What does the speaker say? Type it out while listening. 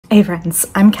Hey friends,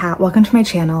 I'm Kat. Welcome to my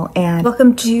channel and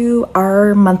welcome to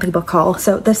our monthly book haul.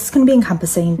 So this is going to be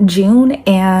encompassing June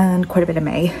and quite a bit of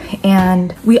May.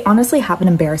 And we honestly have an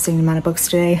embarrassing amount of books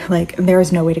today. Like, there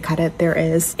is no way to cut it. There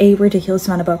is a ridiculous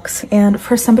amount of books. And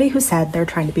for somebody who said they're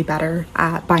trying to be better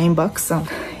at buying books, so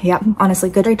yeah, honestly,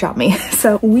 great job me.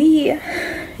 So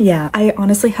I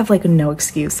honestly have like no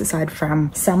excuse aside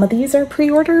from some of these are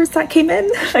pre-orders that came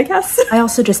in, I guess. I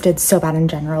also just did so bad in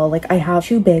general. Like, I have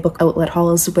two big book outlet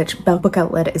hauls, which Book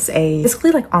Outlet is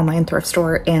basically like online thrift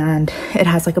store, and it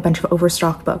has like a bunch of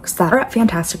overstock books that are at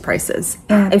fantastic prices.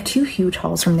 And I have two huge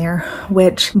hauls from there,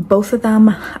 which both of them,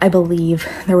 I believe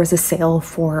there was a sale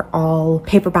for all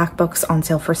paperback books on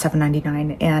sale for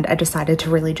 $7.99, and I decided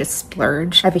to really just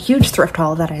splurge. I have a huge thrift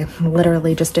haul that I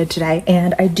literally just did today,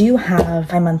 and I do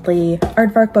have my monthly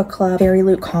Aardvark book club,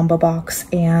 fairyloot combo box,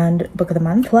 and book of the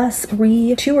month, plus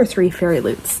two or three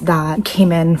fairyloots that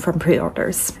came in from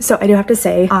pre-orders. So I do have to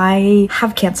say, I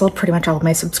have canceled pretty much all of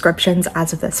my subscriptions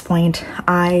as of this point.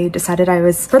 I decided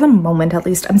for the moment at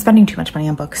least, I'm spending too much money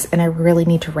on books and I really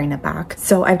need to rein it back.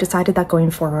 So I've decided that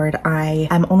going forward, I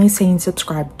am only staying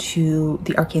subscribed to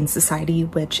the Arcane Society,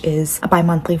 which is a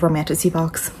bi-monthly romantasy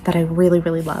box that I really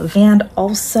love, and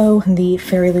also the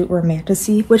fairyloot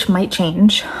romantasy, which might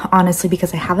change honestly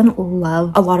because I haven't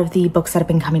loved a lot of the books that have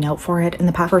been coming out for it in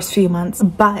the first few months.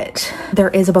 But there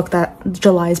is a book that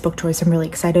July's book choice I'm really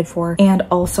excited for, and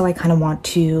also I kind of want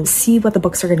to see what the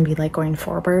books are going to be like going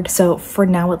forward. So for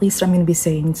now at least, I'm going to be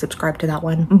staying subscribed to that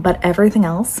one, but everything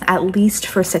else, at least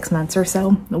for 6 months or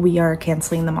so, we are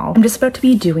canceling them all. I'm just about to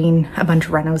be doing a bunch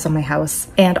of renos on my house,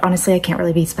 and honestly I can't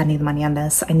really be spending the money on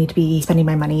this. I need to be spending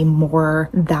my money more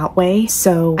that way.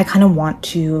 So I kind of want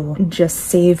to just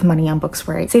save money on books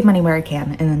where I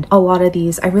can, and a lot of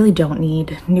these I really don't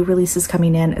need new releases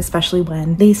coming in, especially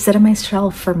when they sit on my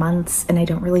shelf for months and I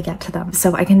don't really get to them.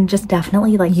 So I can just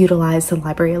definitely like utilize the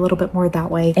library a little bit more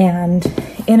that way. And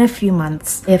in a few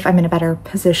months, if I'm in a better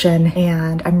position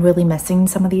and I'm really missing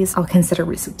some of these, I'll consider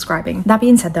resubscribing. That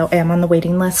being said though, I am on the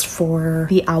waiting list for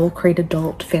the Owl Crate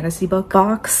adult fantasy book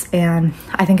box, and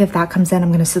I think if that comes in, I'm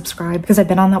going to subscribe because I've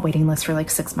been on that waiting list for like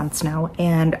 6 months now,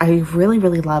 and I really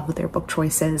love their book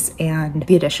choices and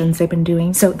the editions they've been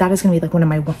doing. So that is going to be like one of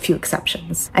my few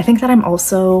exceptions. I think that I'm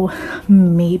also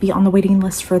maybe on the waiting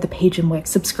list for the Page and Wick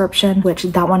subscription, which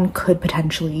that one could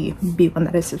potentially be one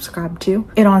that I subscribe to.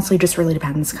 It honestly just really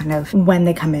depends kind of when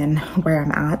they come in, where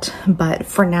I'm at. But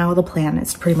for now, the plan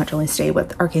is to pretty much only stay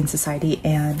with Arcane Society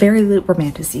and Fairyloot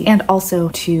Romantasy, and also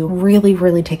to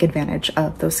really take advantage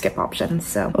of those skip options.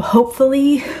 So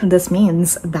hopefully this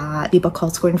means that the book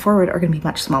hauls going forward are going to be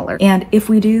much smaller. And if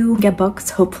we do get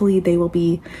books, hopefully they will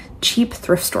be cheap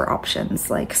thrift store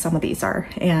options like some of these are,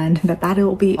 and that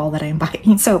will be all that I'm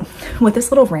buying. So with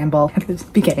this little ramble at the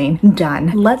beginning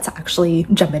done, let's actually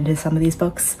jump into some of these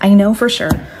books. I know for sure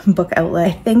Book Outlet,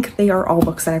 I think they are all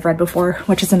books that I've read before,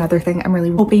 which is another thing I'm really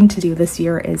hoping to do this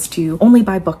year, is to only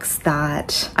buy books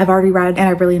that I've already read and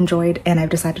I really enjoyed and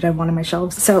I've decided I want on my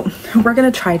shelves. So we're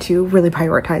gonna try to really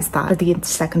prioritize that for the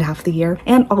second half of the year.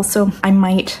 And also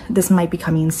this might be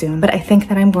coming soon, but I think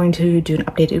that I'm going to do an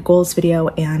updated goals video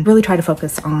and really try to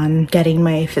focus on getting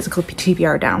my physical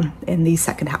TBR down in the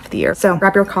second half of the year. So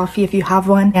grab your coffee if you have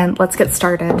one, and let's get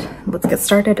started. Let's get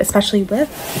started, especially with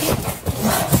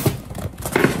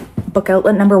Book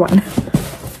Outlet number 1.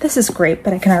 This is great,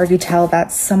 but I can already tell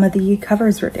that some of the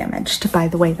covers were damaged by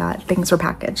the way that things were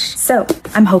packaged. So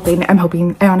I'm hoping,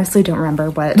 I honestly don't remember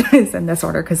what is in this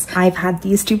order because I've had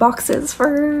these two boxes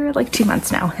for like 2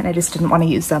 months now and I just didn't want to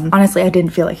use them. Honestly, I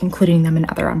didn't feel like including them in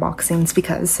other unboxings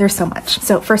because there's so much.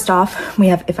 So first off, we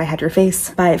have If I Had Your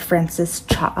Face by Frances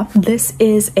Cha. This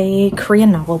is a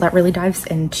Korean novel that really dives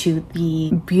into the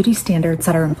beauty standards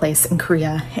that are in place in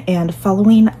Korea, and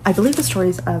following, I believe, the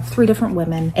stories of 3 different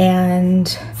women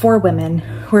and 4 women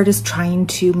who are just trying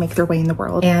to make their way in the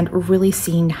world, and really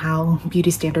seeing how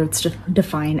beauty standards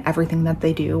define everything that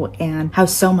they do, and how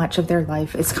so much of their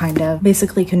life is kind of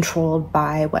basically controlled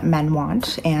by what men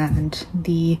want and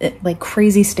the like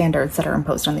crazy standards that are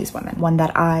imposed on these women. One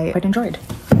that I quite enjoyed.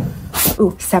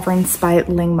 Ooh, Severance by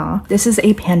Ling Ma. This is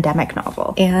a pandemic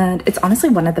novel, and it's honestly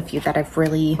one of the few that I've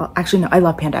really, well, actually no, I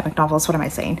love pandemic novels. What am I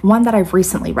saying? One that I've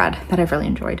recently read that I've really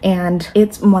enjoyed, and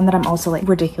it's one that I'm also like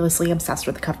ridiculously obsessed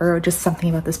with the cover. Just something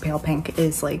about this pale pink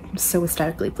is like so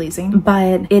aesthetically pleasing.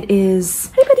 But it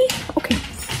is, hey buddy, okay.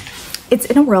 it's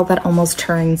in a world that almost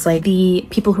turns like the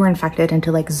people who are infected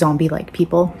into like zombie-like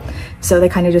people. So they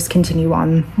kind of just continue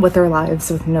on with their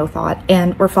lives with no thought.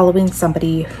 And we're following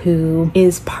somebody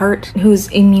who's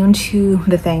immune to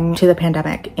the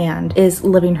pandemic, and is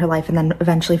living her life, and then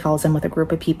eventually falls in with a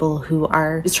group of people who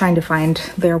are just trying to find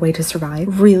their way to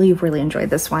survive. Really, really enjoyed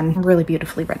this one. Really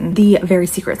beautifully written. The Very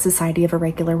Secret Society of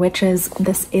Irregular Witches.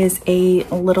 This is a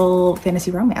little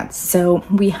fantasy romance. So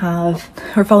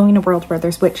we're following a world where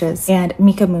there's witches, and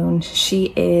Mika Moon,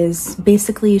 she's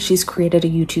created a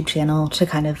YouTube channel to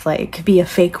kind of like be a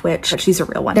fake witch, but she's a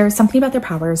real one. There's something about their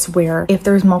powers where if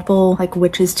there's multiple like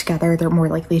witches together, they're more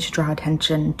likely to draw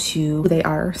attention to who they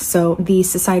are. So the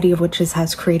Society of Witches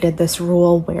has created this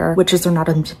rule where witches are not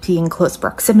to be in close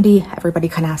proximity. Everybody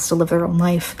kind of has to live their own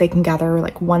life. They can gather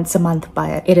like once a month,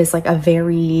 but it is like a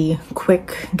very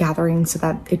quick gathering so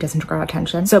that it doesn't draw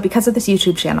attention. So because of this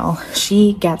YouTube channel,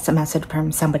 she gets a message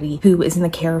from somebody who is in the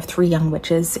care of 3 young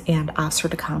witches and asks her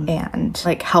to come and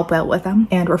like help out with them.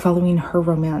 And we're following her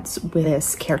romance with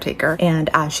this caretaker, and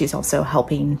as she's also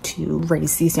helping to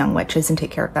raise these young witches and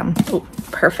take care of them. Oh,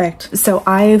 perfect. So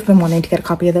I've been wanting to get a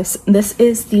copy of this. This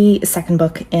is the second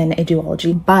book in a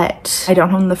duology, but I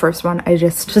don't own the first one.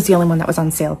 This is the only one that was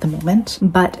on sale at the moment.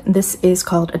 But this is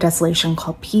called A Desolation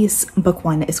Called Peace. Book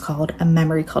 1 is called A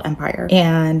Memory Called Empire.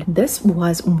 And this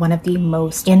was one of the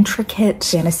most intricate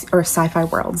fantasy or sci-fi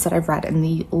worlds that I've read in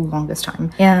the longest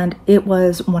time. And it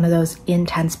was one of those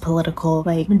intense political,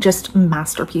 like just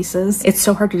masterpieces. It's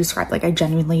so hard to describe. Like I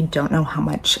genuinely don't know how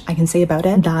much I can say about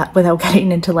it that without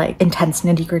getting into like intense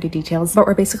nitty-gritty details. But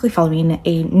we're basically following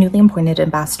a newly appointed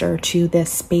ambassador to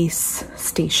this space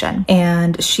station,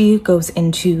 and she goes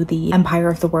into the empire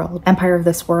of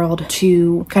this world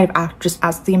to kind of act just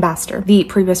as the ambassador. The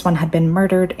previous one had been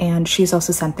murdered, and she's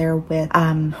also sent there with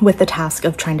the task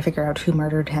of trying to figure out who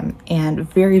murdered him, and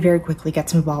very, very quickly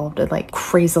gets involved like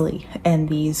crazily in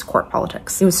these court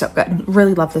politics. It was so good.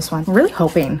 Really love this one. Really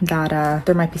hoping that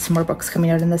there might be some more books coming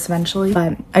out in this eventually,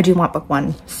 but I do want book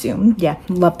 1 soon. Yeah,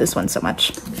 love this one so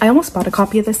much. I almost bought a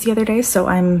copy of this the other day, so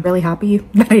I'm really happy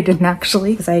that I didn't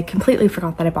actually, because I completely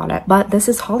forgot that I bought it. But this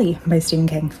is Holly by Stephen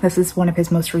King. This is one of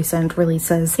his most recent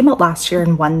releases. Came out last year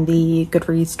and won the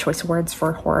Goodreads Choice Awards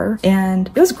for horror, and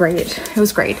it was great. It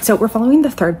was great. So we're following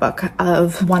the third book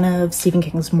of one of Stephen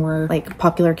King's more like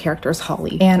popular characters,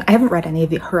 Holly. And I haven't read any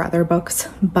of her other books,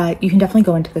 but you can definitely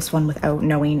go into this one without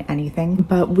knowing anything.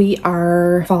 But we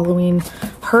are following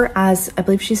her as, I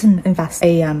believe she's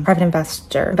a private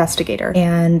investigator,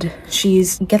 and she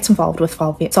gets involved with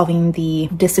solving the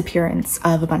disappearance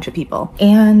of a bunch of people.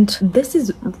 And this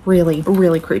is really,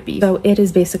 really creepy. So it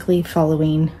is basically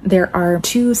following, there are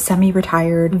 2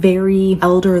 semi-retired, very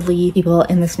elderly people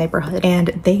in this neighborhood, and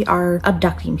they are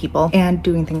abducting people and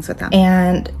doing things with them.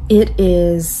 And it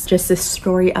is just this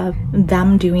story of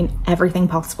them doing everything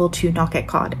possible to not get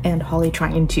caught, and Holly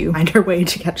trying to find her way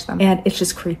to catch them. And it's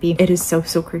just creepy. It is so,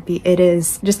 so creepy. It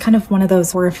is just kind of one of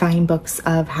those horrifying books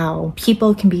of how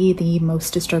people can be the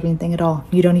most disturbing thing at all.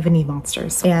 You don't even need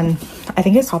monsters. And I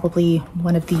think it's probably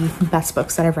one of the best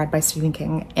books that I've read by Stephen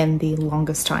King in the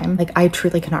longest time. Like I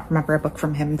truly cannot remember a book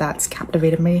from him that's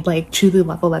captivated me like to the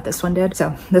level that this one did.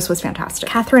 So this was fantastic.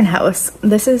 Catherine House.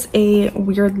 This is a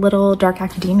weird little dark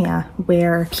academia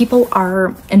where people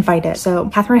are invited. So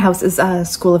Catherine House is a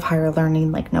school of higher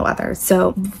learning like no other.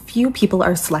 So few people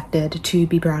are selected to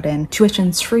be brought in.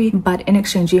 Tuition's free, but in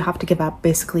exchange you have to give up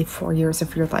basically 4 years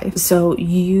of your life. So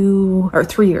or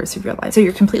 3 years of your life. So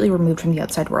you're completely removed from the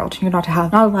outside world. You're not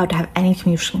allowed to have any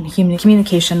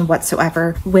communication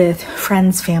whatsoever with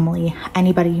friends, family,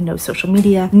 anybody, no social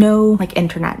media, no like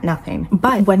internet, nothing.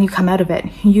 But when you come out of it,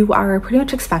 you are pretty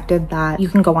much expected that you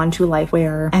can go on to a life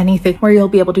where you'll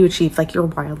be able to achieve like your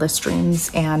wildest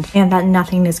dreams, and that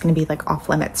nothing is going to be like off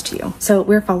limits to you. So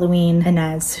we're following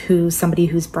Inez, who's somebody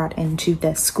who's brought into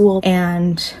this school,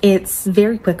 and it's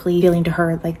very quickly feeling to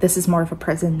her like this is more of a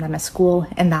prison than a school,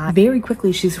 and that very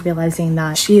quickly she's realizing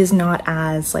that she's not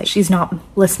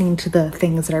listening to the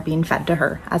things that are being fed to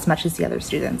her as much as the other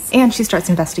students, and she starts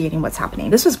investigating what's happening.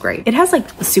 This was great. It has like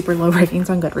super low ratings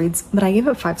on Goodreads, but I gave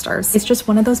it 5 stars. It's just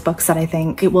one of those books that I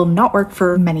think it will not work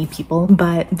for many people,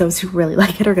 but those who really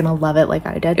like it are gonna love it like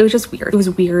I did. It was just weird. It was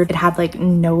weird. It had like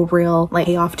no real like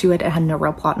payoff to it. It had no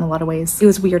real plot in a lot of ways. It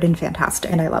was weird and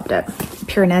fantastic, and I loved it.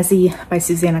 Piranesi by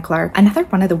Susanna Clark. Another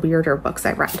one of the weirder books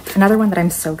I've read. Another one that I'm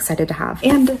so excited to have.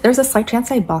 And there's a slight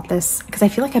chance I bought this because I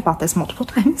feel like I bought this multiple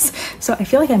times. So I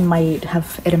feel like I might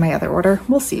have it in my other order.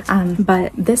 We'll see.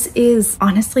 But this is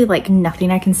honestly like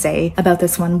nothing I can say about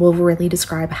this one will really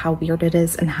describe how weird it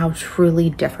is and how truly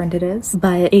different it is.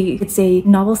 But it's a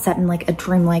novel set in like a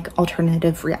dreamlike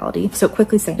alternative reality. So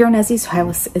quickly saying, Piranesi's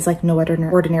house is like no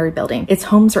ordinary building.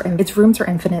 Its rooms are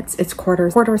infinite, its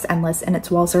corridors endless, and its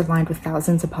walls are lined with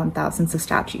thousands upon thousands of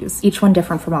statues, each one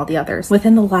different from all the others.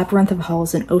 Within the labyrinth of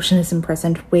halls, an ocean is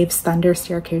imprisoned, waves thunder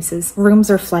staircases,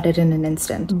 rooms are flooded in an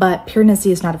instant. But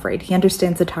Piranesi is not afraid. He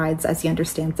understands the tides as he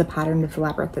understands the pattern of the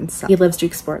labyrinth itself. He lives to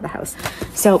explore the house.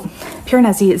 So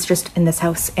Piranesi is just in this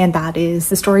house, and that is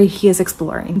the story he is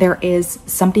exploring. There is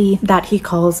somebody that he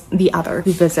calls the other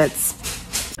who visits,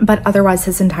 but otherwise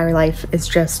his entire life is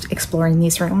just exploring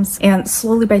these rooms. And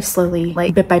slowly by slowly,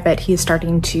 like bit by bit, he is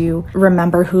starting to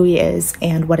remember who he is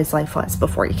and what his life was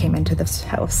before he came into this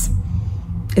house.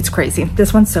 It's crazy.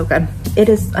 This one's so good. It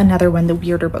is another one of the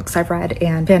weirder books I've read,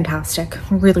 and fantastic.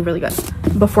 Really, really good.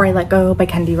 Before I Let Go by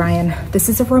Kendi Ryan. This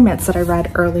is a romance that I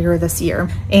read earlier this year,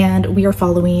 and we are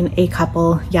following a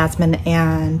couple, Yasmin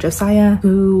and Josiah,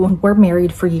 who were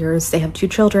married for years. They have 2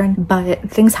 children,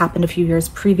 but things happened a few years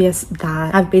previous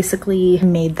that have basically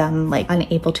made them like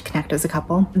unable to connect as a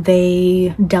couple.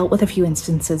 They dealt with a few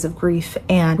instances of grief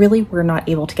and really were not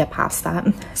able to get past that.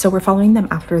 So we're following them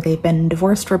after they've been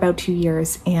divorced for about 2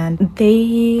 years, and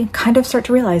they kind of start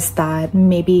to realize that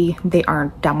maybe they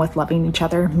aren't done with loving each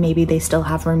other. Maybe they still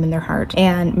have room in their heart,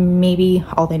 and maybe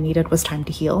all they needed was time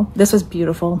to heal. This was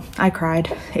beautiful. I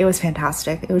cried. It was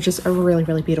fantastic. It was just a really,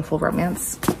 really beautiful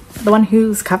romance. The one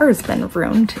whose cover has been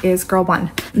ruined is Girl One.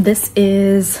 This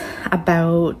is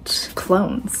about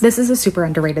clones. This is a super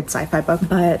underrated sci-fi book,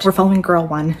 but we're following Girl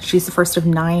One. She's the first of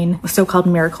 9 so-called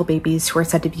miracle babies who are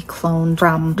said to be cloned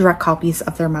from direct copies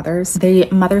of their mothers. The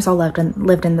mothers all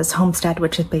lived in this homestead,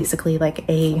 which is basically like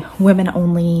a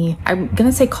women-only, I'm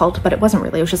gonna say cult, but it wasn't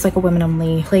really. It was just like a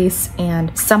women-only place,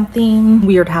 and something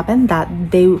weird happened that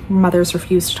mothers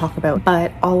refused to talk about.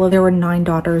 But there were 9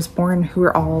 daughters born who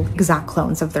were all exact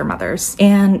clones of their mothers.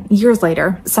 And years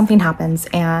later, something happens,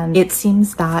 and it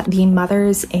seems that the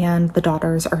mothers and the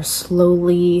daughters are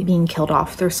slowly being killed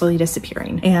off. They're slowly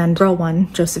disappearing. And Girl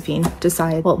One, Josephine,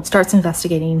 starts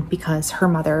investigating because her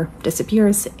mother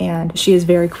disappears, and she is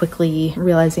very quickly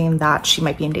realizing that she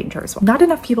might be in danger as well. Not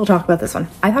enough people talk about this one.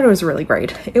 I thought it was really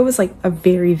great. It was like a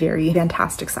very, very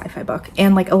fantastic sci-fi book,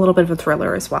 and like a little bit of a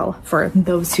thriller as well for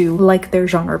those who like their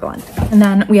genre blend. And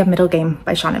then we have Middle Game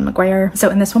by Seanan McGuire. So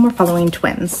in this one, we're following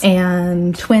twins.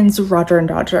 And twins, Roger and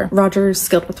Dodger. Roger's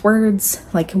skilled with words,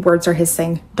 like words are his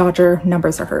thing. Dodger,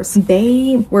 numbers are hers.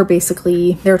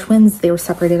 They're twins. They were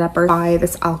separated at birth by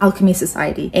this alchemy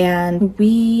society. And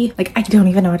I don't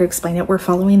even know how to explain it. We're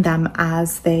following them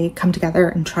as they come together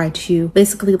and try to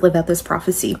basically live out this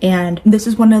prophecy. And this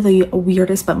is one of the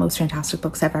weirdest but most fantastic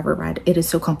books I've ever read. It is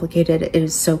so complicated. It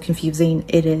is so confusing.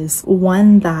 It is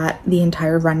one that the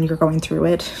entire run you're going through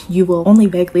it, you will only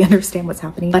vaguely understand what's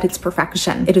happening, but it's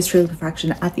perfection. It is truly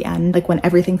perfection at the end. Like when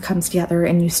everything comes together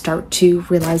and you start to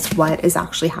realize what is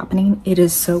actually happening, it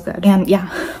is so good. And yeah,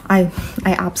 I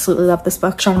absolutely love this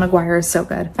book. Seanan McGuire is so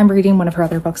good. I'm reading one of her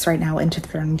other books right now, Into the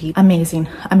Burning Deep. Amazing,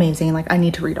 amazing. Like I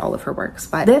need to read all of her works,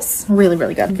 but this really,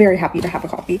 really good. Very happy to have a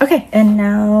copy. Okay, and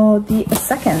now the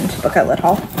second book outlet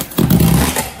haul.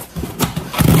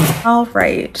 All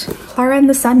right, Clara and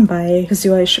the Sun by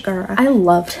Kazuo Ishiguro. I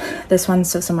loved this one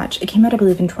so much. It came out, I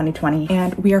believe, in 2020,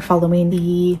 and we are following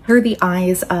the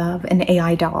eyes of an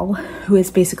AI doll who is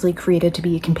basically created to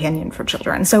be a companion for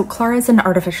children. So Clara is an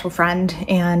artificial friend,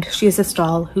 and she is this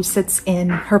doll who sits in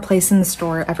her place in the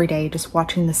store every day just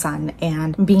watching the sun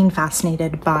and being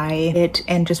fascinated by it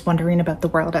and just wondering about the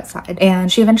world outside.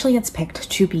 And she eventually gets picked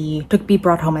to be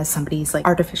brought home as somebody's like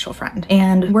artificial friend.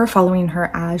 And we're following her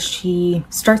as she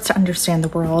starts to understand the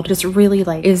world, just really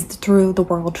like is through the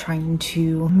world trying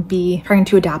to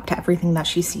adapt to everything that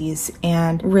she sees,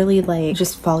 and really like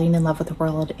just falling in love with the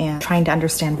world and trying to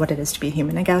understand what it is to be a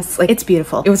human, I guess. Like it's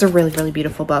beautiful. It was a really, really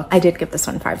beautiful book. I did give this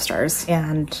one 5 stars,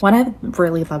 and one I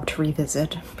really love to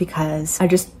revisit because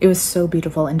it was so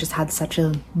beautiful and just had such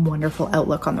a wonderful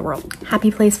outlook on the world.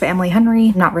 Happy Place by Emily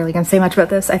Henry. Not really gonna say much about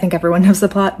this. I think everyone knows the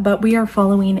plot, but we are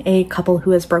following a couple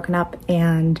who has broken up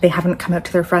and they haven't come out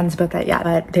to their friends about that yet,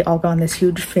 but they all go on this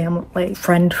huge family like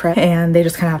friend trip, and they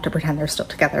just kind of have to pretend they're still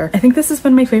together. I think this has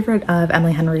been my favorite of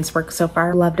Emily Henry's work so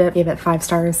far. Loved it, gave it 5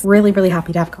 stars. Really, really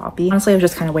happy to have a copy. Honestly, I was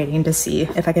just kind of waiting to see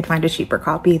if I could find a cheaper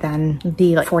copy than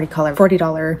the like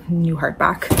 $40 new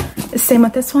hardback. Same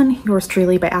with this one, Yours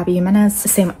Truly by Abby Jimenez.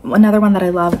 Same, another one that I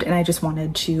loved, and I just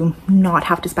wanted to not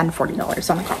have to spend $40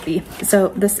 on a copy. So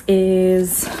this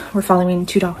is, we're following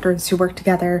 2 doctors who work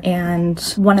together, and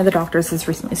one of the doctors has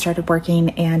recently started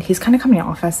working, and he's kind of coming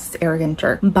off as this arrogant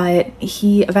jerk, but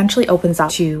he eventually opens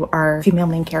up to our female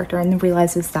main character and then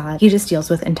realizes that he just deals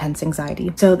with intense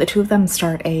anxiety. So the 2 of them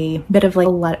start a bit of like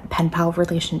a pen pal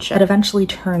relationship that eventually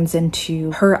turns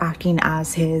into her acting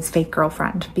as his fake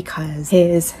girlfriend because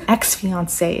his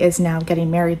ex-fiance is now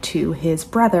getting married to his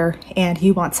brother, and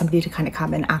he wants somebody to kind of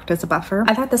come and act as a buffer.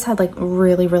 I thought this had like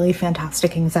really, really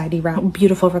fantastic anxiety wrap,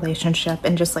 beautiful relationship,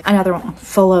 and just like another one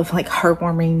full of like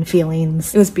heartwarming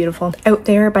feelings. It was beautiful. Out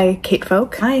There by Kate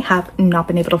Folk. I have not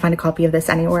been able to find a copy of this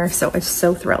anywhere, so I was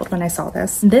so thrilled when I saw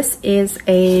this. This is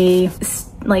a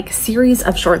like series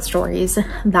of short stories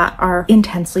that are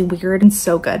intensely weird and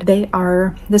so good.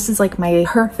 This is like my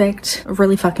perfect,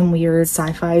 really fucking weird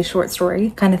sci-fi short story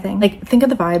kind of thing. Like, think of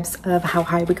the vibes of How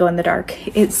High We Go in the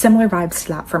Dark. It's similar vibes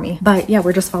to that for me. But yeah,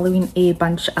 we're just following a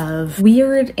bunch of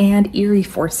weird and eerie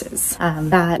forces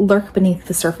that lurk beneath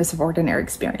the surface of ordinary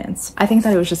experience. I think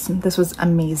that this was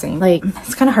amazing. Like,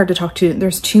 it's kind of hard to talk to.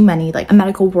 There's too many, like a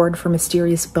medical ward for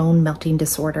mysterious bone melting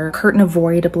disorder. Curtain of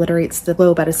Void obliterates the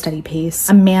globe at a steady pace.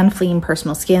 A man fleeing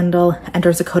personal scandal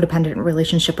enters a codependent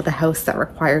relationship with a house that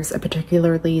requires a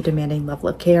particularly demanding level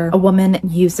of care. A woman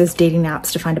uses dating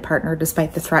apps to find a partner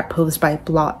despite the threat posed by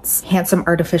blots. Handsome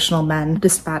artificial men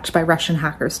dispatched by Russian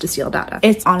hackers to steal data.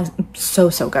 It's honestly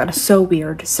so good. So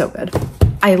weird, so good.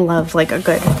 I love like a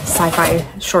good sci-fi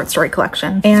short story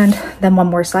collection. And then one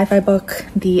more sci-fi book,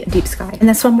 The Deep Sky. In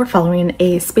this one, we're following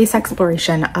a space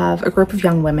exploration of a group of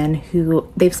young women who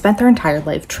they've spent their entire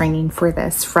life training for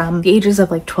this from the ages of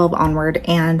like 12 onward.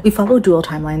 And we follow dual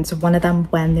timelines. One of them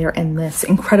when they're in this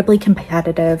incredibly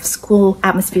competitive school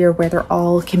atmosphere where they're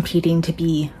all competing to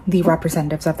be the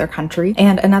representatives of their country.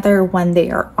 And another when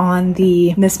they are on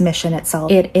this mission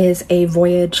itself. It is a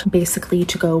voyage basically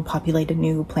to go populate a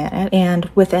new planet.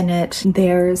 And within it,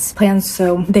 there's plans.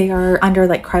 So they are under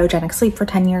like cryogenic sleep for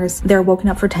 10 years. They're woken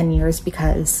up for 10 years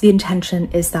because the intention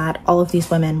is that all of these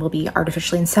women will be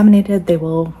artificially inseminated. They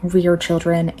will rear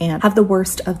children and have the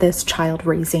worst of this child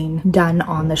raising done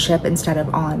on the ship instead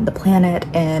of on the planet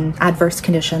in adverse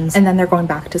conditions. And then they're going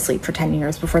back to sleep for 10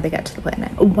 years before they get to the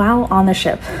planet. While on the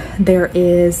ship, there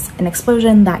is an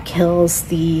explosion that kills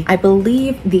I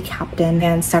believe the captain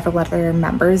and several other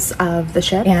members of the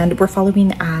ship. And we're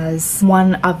following as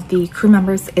one of the crew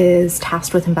members is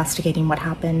tasked with investigating what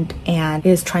happened and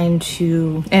is trying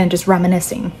to, and just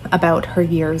reminiscing about her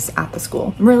years at the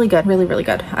school. Really good, really, really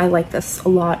good. I like this a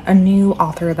lot. A new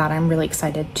author that I'm really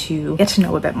excited to get to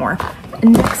know a bit more.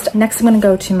 Next I'm going to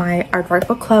go to my Aardvark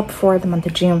book club for the month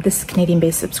of June. This is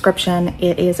Canadian-based subscription.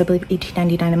 It is, I believe,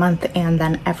 $18.99 a month, and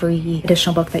then every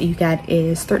additional book that you get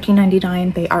is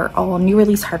 $13.99. They are all new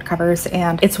release hardcovers,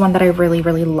 and it's one that I really,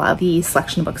 really love. The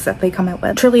selection of books that they come out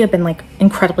with. Truly, I've been like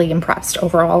incredibly impressed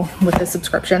overall with this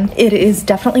subscription. It is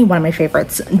definitely one of my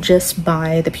favorites just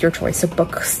by the pure choice of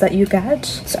books that you get.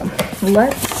 So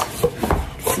let's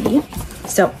see.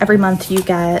 So every month you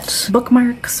get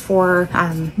bookmarks for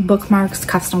bookmarks,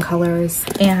 custom colors,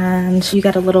 and you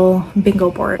get a little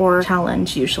bingo board or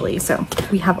challenge usually. So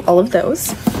we have all of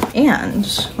those. And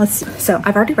let's see. So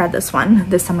I've already read this one.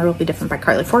 This Summer Will Be Different by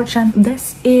Carly Fortune.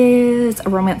 This is a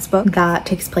romance book that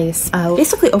takes place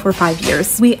basically over 5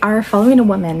 years. We are following a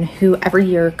woman who every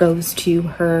year goes to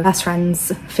her best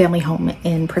friend's family home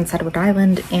in Prince Edward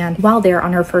Island. And while there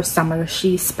on her first summer,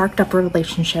 she sparked up a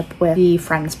relationship with the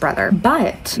friend's brother.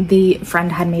 But the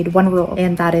friend had made one rule,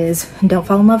 and that is don't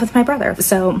fall in love with my brother.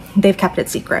 So they've kept it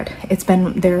secret. It's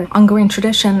been their ongoing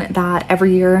tradition that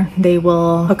every year they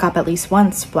will hook up at least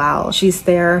once while she's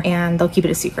there, and they'll keep it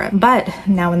a secret. But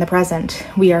now in the present,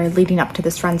 we are leading up to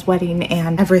this friend's wedding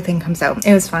and everything comes out.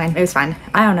 It was fine. It was fine.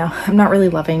 I don't know. I'm not really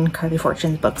loving Carly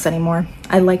Fortune's books anymore.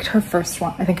 I liked her first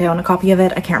one. I think I own a copy of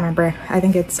it. I can't remember. I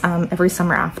think it's Every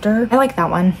Summer After. I like that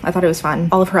one. I thought it was fun.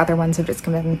 All of her other ones have just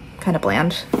been kind of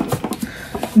bland.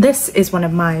 This is one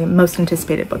of my most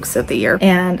anticipated books of the year,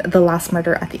 and The Last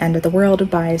Murder at the End of the World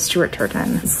by Stuart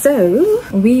Turton. So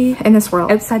in this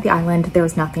world, outside the island, there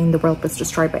was nothing. The world was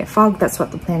destroyed by a fog that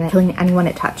swept the planet, killing anyone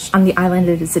it touched. On the island,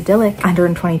 it is idyllic,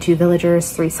 122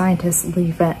 villagers, 3 scientists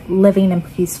living in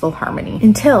peaceful harmony,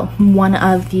 until one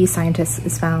of the scientists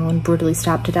is found brutally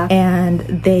stabbed to death, and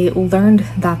they learned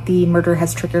that the murder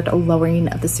has triggered a lowering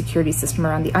of the security system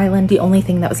around the island, the only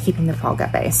thing that was keeping the fog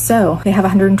at bay. So they have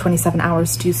 127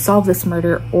 hours to solve this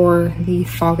murder, or the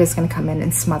fog is going to come in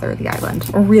and smother the island.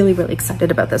 We're really, really excited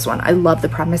about this one. I love the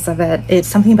premise of it. It's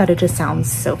something about it just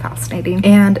sounds so fascinating.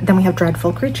 And then we have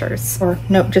dreadful creatures, or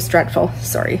no, just dreadful,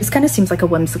 sorry. This kind of seems like a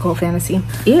whimsical fantasy.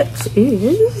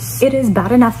 It is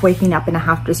bad enough waking up in a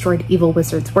half-destroyed evil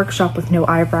wizard's workshop with no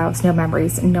eyebrows, no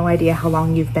memories, no idea how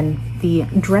long you've been the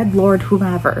dreadlord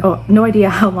whomever. Oh, no idea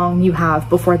how long you have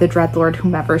before the dreadlord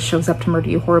whomever shows up to murder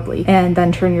you horribly and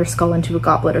then turn your skull into a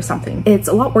goblet or something. It's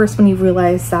a lot worse when you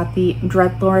realize that the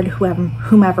dreadlord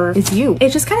whomever is you. It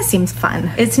just kind of seems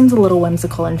fun. It seems a little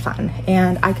whimsical and fun,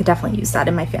 and I could definitely use that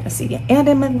in my fantasy and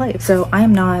in my life. So I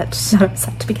am not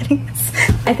upset to be getting this.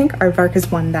 I think Aardvark is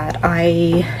one that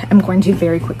I am going to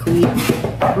very quickly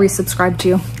resubscribe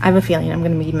to. I have a feeling I'm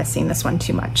going to be missing this one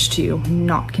too much to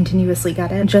not continuously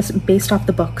get it. Just based off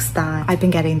the books that I've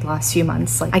been getting the last few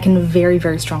months, like, I can very,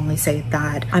 very strongly say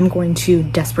that I'm going to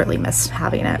desperately miss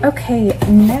having it. Okay,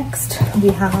 next we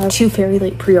have 2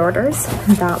 fairyloot pre-orders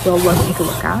that we'll take a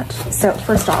look at. So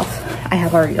first off, I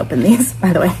have already opened these,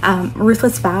 by the way.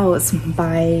 Ruthless Vows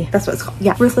by, that's what it's called.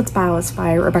 Yeah, Ruthless Vows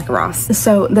by Rebecca Ross.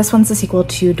 So this one's a sequel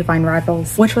to Divine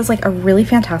Rivals, which was like a really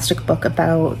fantastic book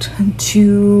about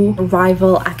 2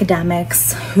 rival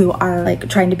academics who are like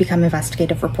trying to become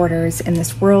investigative reporters in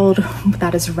this world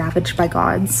that is ravaged by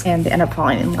gods, and they end up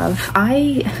falling in love.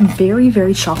 I very,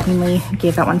 very shockingly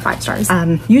gave that one 5 stars.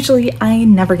 Usually I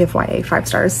never give YA 5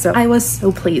 stars, so I was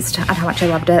so pleased at how much I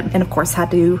loved it, and of course had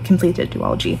to complete a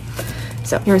duology.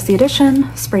 So here's the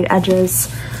edition, sprayed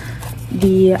edges,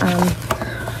 the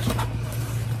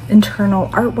internal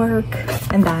artwork,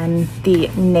 and then the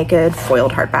naked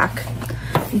foiled hardback.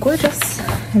 Gorgeous,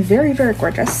 very, very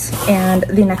gorgeous. And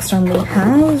the next one we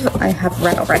have, I have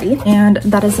read already, and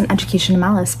that is An Education in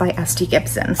Malice by S.T.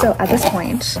 Gibson. So at this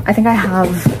point, I think I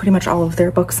have pretty much all of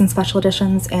their books in special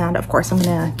editions, and of course I'm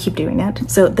gonna keep doing it.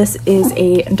 So this is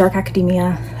a dark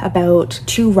academia about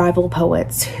 2 rival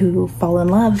poets who fall in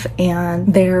love,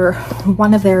 and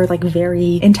one of their like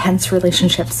very intense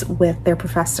relationships with their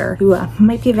professor, who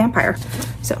might be a vampire.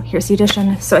 So here's the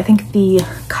edition. So I think the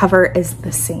cover is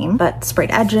the same, but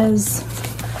sprayed edges,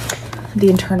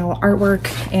 the internal artwork,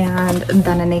 and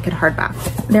then a naked hardback.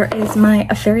 There is my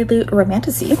fairyloot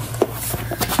romantasy.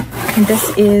 And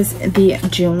this is the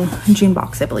June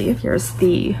box, I believe. Here's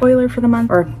the spoiler for the month,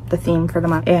 or the theme for the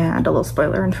month, and a little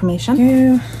spoiler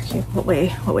information. Okay, what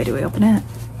way do we open it?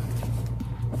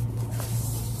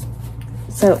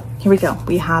 So here we go.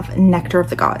 We have Nectar of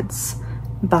the Gods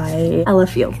by Ella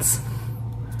Fields.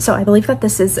 So I believe that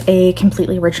this is a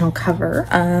completely original cover.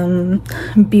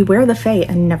 Beware the fae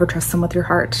and never trust them with your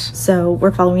heart. So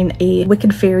we're following a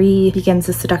wicked fairy begins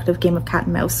a seductive game of cat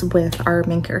and mouse with our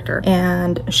main character,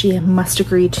 and she must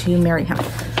agree to marry him.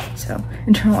 So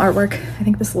internal artwork, I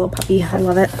think this little puppy, I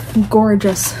love it.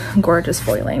 Gorgeous, gorgeous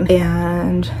foiling,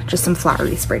 and just some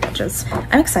flowery sprayed edges.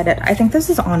 I'm excited. I think this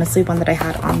is honestly one that I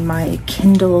had on my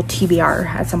Kindle TBR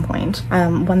at some point.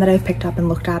 One that I've picked up and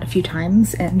looked at a few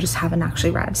times and just haven't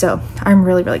actually read. So I'm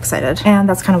really, really excited. And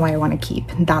that's kind of why I want to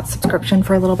keep that subscription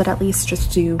for a little bit at least,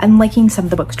 just to, I'm liking some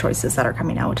of the book choices that are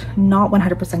coming out. Not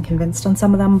 100% convinced on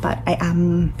some of them, but I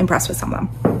am impressed with some of them.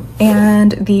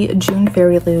 And the June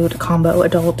Fairyloot combo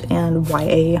adult and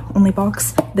YA only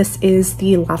box. This is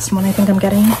the last one I think I'm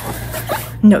getting.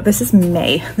 No, this is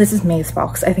May. This is May's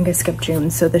box. I think I skipped June,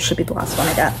 so this should be the last one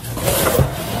I get.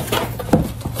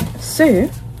 So,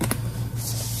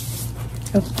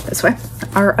 oh, this way.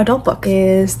 Our adult book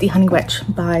is The Honey Witch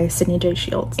by Sydney J.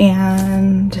 Shields,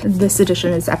 and this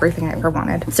edition is everything I ever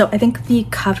wanted. So I think the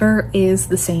cover is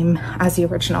the same as the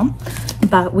original,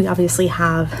 but we obviously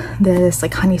have this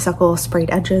like honeysuckle sprayed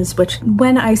edges, which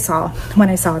when I saw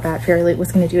that Fairyloot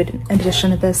was going to do an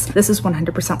edition of this is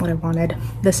 100% what I wanted.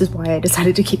 This is why I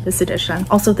decided to keep this edition.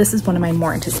 Also, this is one of my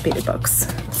more anticipated books.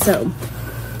 So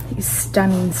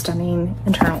stunning, stunning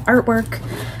internal artwork,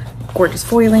 gorgeous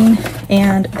foiling,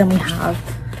 and then we have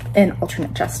an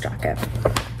alternate chest jacket.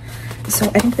 So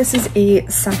I think this is a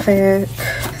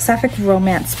sapphic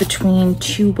romance between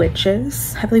two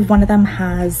witches. I believe one of them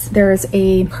there's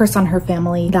a curse on her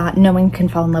family that no one can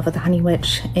fall in love with the honey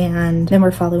witch, and then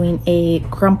we're following a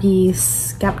grumpy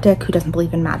skeptic who doesn't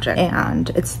believe in magic, and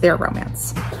it's their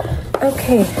romance.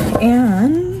 Okay,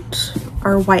 and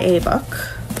our YA book.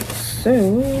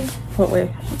 So, what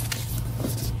way?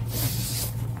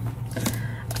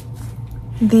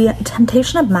 The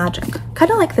Temptation of Magic.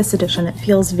 Kind of like this edition. It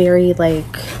feels very like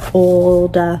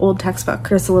old textbook.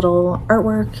 There's a little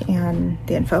artwork and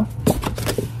the info.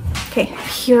 Okay,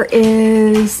 here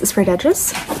is the sprayed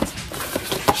edges.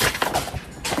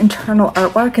 Internal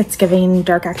artwork. It's giving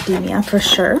dark academia for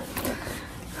sure.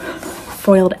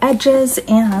 Foiled edges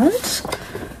and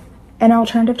an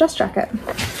alternative dust jacket.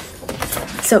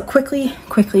 So quickly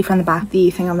from the back,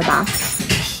 the thing on the back.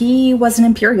 He was an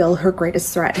Imperial, her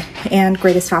greatest threat and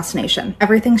greatest fascination.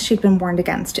 Everything she'd been warned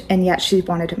against, and yet she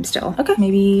wanted him still. Okay,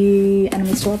 maybe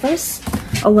enemies to lovers.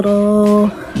 A little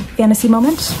fantasy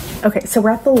moment. Okay, so we're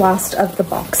at the last of the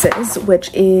boxes, which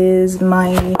is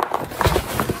my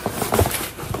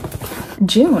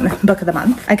June book of the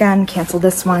month. Again, canceled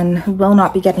this one. Will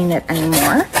not be getting it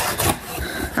anymore.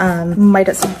 Might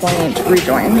at some point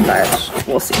rejoin, but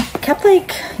we'll see. Kept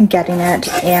like getting it,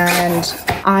 and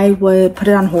I would put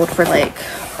it on hold for like,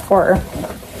 or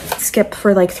skip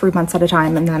for like 3 months at a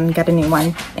time and then get a new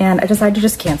one. And I decided to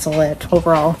just cancel it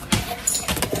overall.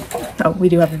 Oh, we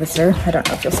do have a visitor. I don't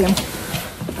know if you'll see him.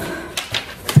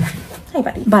 Hey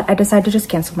buddy. But I decided to just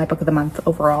cancel my book of the month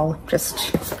overall.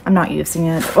 Just, I'm not using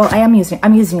it. Well, I'm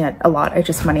using it a lot. I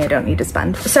just money I don't need to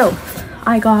spend. So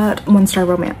I got One Star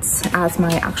Romance as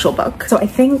my actual book. So I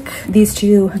think these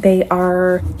two, they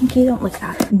are, you don't like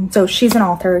that. So she's an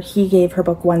author, he gave her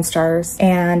book 1 star,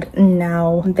 and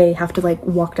now they have to like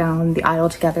walk down the aisle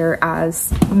together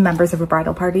as members of a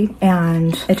bridal party,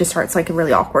 and it just starts like a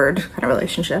really awkward kind of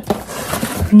relationship.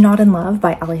 Not in Love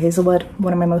by Allie Hazelwood,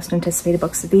 one of my most anticipated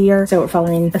books of the year. So we're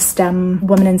following a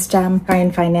woman in STEM,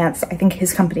 trying finance. I think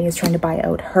his company is trying to buy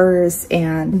out hers,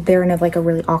 and they're in a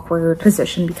really awkward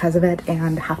position because of it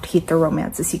and have to keep their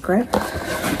romance a secret.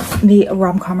 The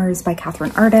Rom-Commers by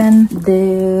Catherine Arden.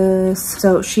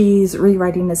 So she's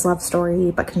rewriting this love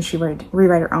story, but can she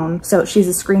rewrite her own? So she's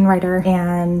a screenwriter,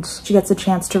 and she gets a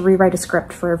chance to rewrite a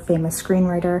script for a famous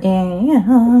screenwriter.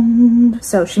 And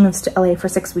so she moves to LA for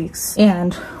 6 weeks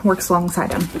and works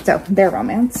alongside him. So their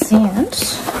romance. And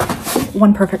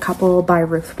One Perfect Couple by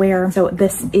Ruth Ware. So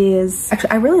this is, actually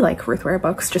I really like Ruth Ware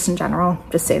books just in general,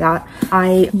 just say that.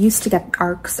 I used to get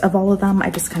arcs of all of them.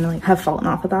 I just kind of like have fallen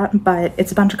off of that, but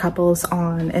it's a bunch of couples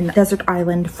on a desert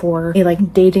island for a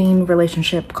like dating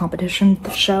relationship competition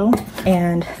show,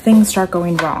 and things start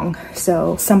going wrong.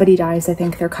 So somebody dies, I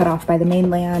think they're cut off by the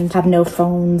mainland, have no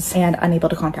phones, and unable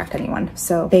to contact anyone.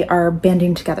 So they are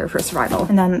banding together for survival.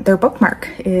 And then their bookmark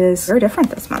is very different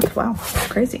this month. Wow,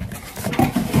 crazy.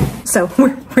 So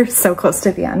we're so close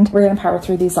to the end. We're gonna power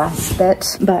through these last bit,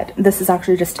 but this is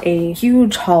actually just a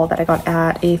huge haul that I got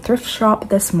at a thrift shop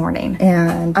this morning.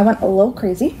 And I went a little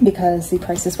crazy because the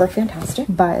prices were fantastic,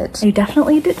 but I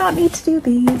definitely did not need to do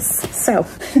these. So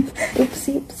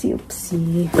oopsie, oopsie,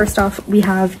 oopsie. First off, we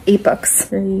have 8 books,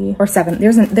 3 or 7.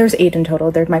 There's 8 in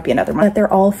total. There might be another one, but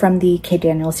they're all from the Kay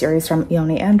Daniels series from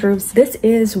Ione Andrews. This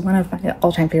is one of my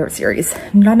all-time favorite series.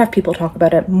 Not enough people talk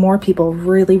about it. More people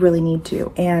really, really need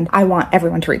to. And I want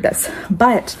everyone to read this,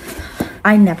 but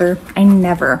I never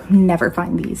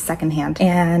find these secondhand,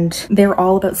 and they're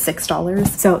all about $6.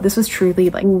 So this was truly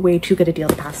like way too good a deal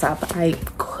to pass up. I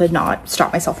could not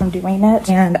stop myself from doing it,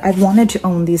 and I've wanted to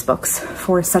own these books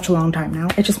for such a long time now.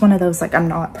 It's just one of those, like, I'm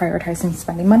not prioritizing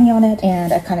spending money on it,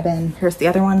 and I've kind of been, here's the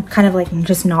other one, kind of like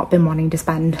just not been wanting to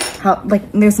spend,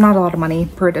 there's not a lot of money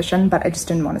per edition, but I just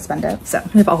didn't want to spend it. So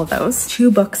we have all of those. 2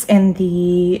 books in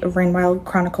the Rainwild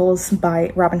Chronicles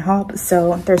by Robin Hobb.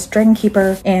 So there's Dragon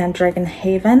Keeper and Dragon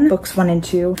Haven, books 1 and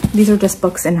 2. These are just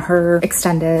books in her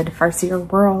extended Farseer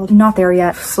world. Not there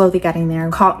yet, slowly getting there.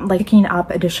 Picking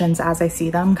up editions as I see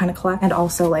them, kind of collect. And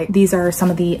also, like, these are some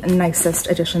of the nicest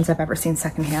editions I've ever seen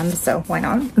secondhand, so why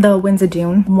not? The Winds of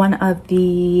Dune, one of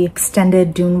the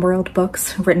extended Dune World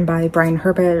books written by Brian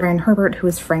Herbert. Brian Herbert, who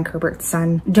is Frank Herbert's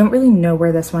son. Don't really know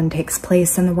where this one takes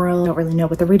place in the world. Don't really know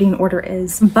what the reading order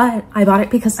is, but I bought it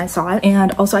because I saw it,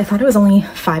 and also I thought it was only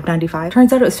 $5.95.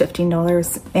 Turns out it was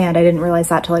 $15, and I didn't realize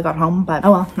that till I got home, but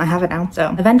oh well, I have it now.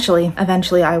 So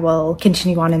eventually I will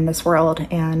continue on in this world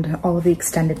and all of the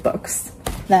extended books.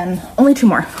 Then only two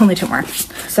more.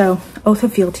 So Oath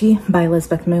of Fealty by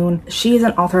Elizabeth Moon. She's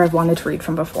an author I've wanted to read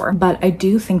from before, but I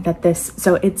do think that this,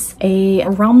 so it's a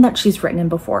realm that she's written in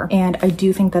before, and I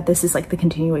do think that this is like the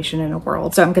continuation in a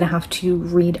world. So I'm gonna have to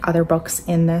read other books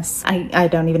in this. I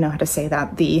don't even know how to say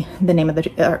that, the name of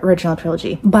the original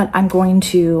trilogy, but I'm going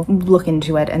to look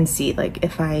into it and see like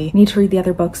if I need to read the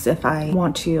other books, if I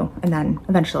want to, and then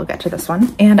eventually I'll get to this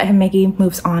one. And I have Maggie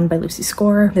Moves On by Lucy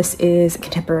Score. This is a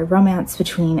contemporary romance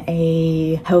between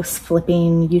a house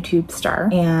flipping YouTube star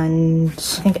and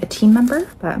I think a team member,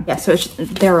 but yeah, so it's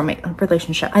their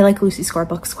relationship. I like Lucy Score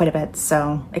books quite a bit,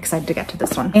 so excited to get to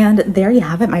this one. And there you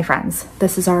have it, my friends.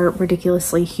 This is our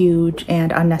ridiculously huge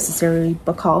and unnecessary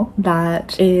book haul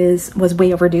that was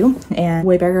way overdue and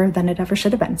way bigger than it ever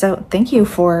should have been. So thank you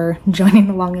for joining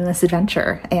along in this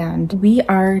adventure. And we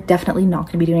are definitely not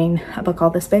going to be doing a book haul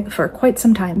this big for quite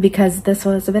some time because this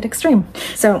was a bit extreme.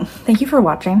 So thank you for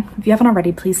watching. If you haven't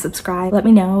already, please subscribe. Let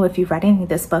me know if you've read any of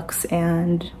these books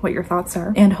and what your thoughts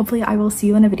are. And hopefully I will see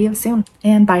you in a video soon.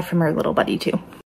 And bye from our little buddy too.